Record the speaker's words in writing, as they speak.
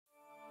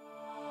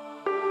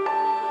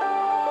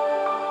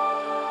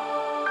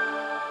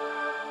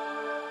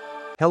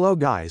Hello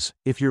guys,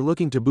 if you're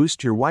looking to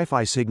boost your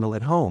Wi-Fi signal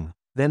at home,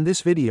 then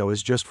this video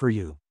is just for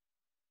you.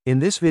 In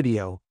this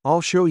video,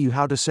 I'll show you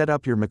how to set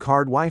up your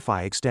Macard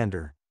Wi-Fi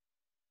extender.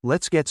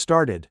 Let's get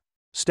started.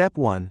 Step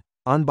 1.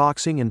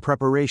 Unboxing and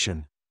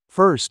preparation.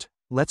 First,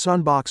 let's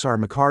unbox our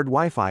Macard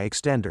Wi-Fi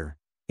extender.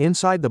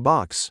 Inside the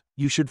box,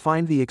 you should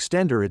find the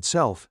extender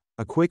itself,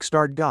 a quick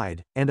start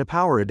guide, and a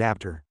power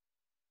adapter.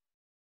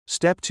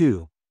 Step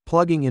 2.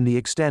 Plugging in the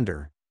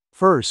extender.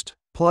 First,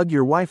 plug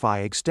your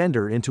Wi-Fi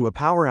extender into a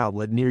power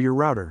outlet near your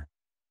router.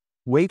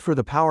 Wait for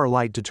the power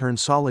light to turn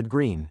solid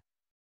green.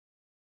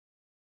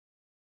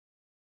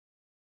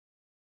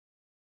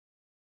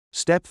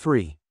 Step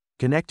 3.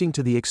 Connecting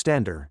to the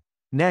extender.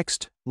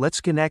 Next,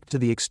 let's connect to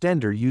the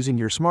extender using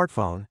your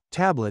smartphone,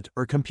 tablet,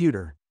 or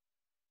computer.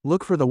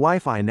 Look for the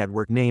Wi-Fi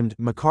network named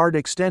Macard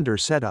Extender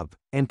Setup,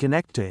 and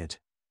connect to it.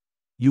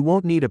 You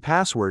won't need a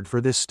password for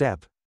this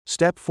step.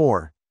 Step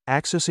 4.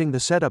 Accessing the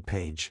setup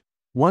page.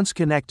 Once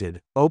connected,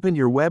 open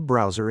your web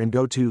browser and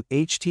go to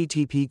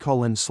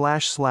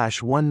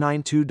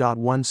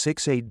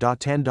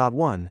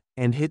http://192.168.10.1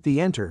 and hit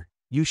the enter.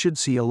 You should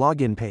see a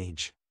login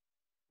page.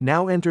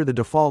 Now enter the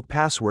default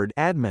password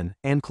admin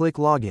and click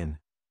login.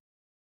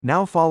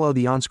 Now follow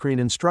the on-screen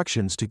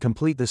instructions to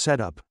complete the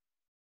setup.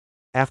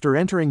 After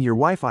entering your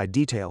Wi-Fi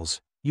details,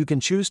 you can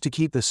choose to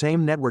keep the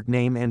same network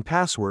name and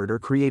password or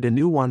create a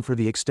new one for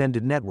the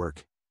extended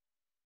network.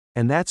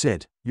 And that's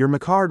it, your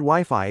Macard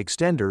Wi-Fi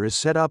extender is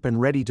set up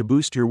and ready to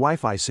boost your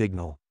Wi-Fi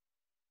signal.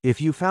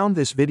 If you found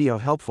this video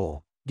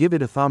helpful, give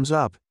it a thumbs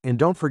up, and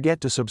don't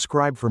forget to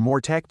subscribe for more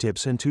tech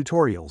tips and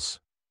tutorials.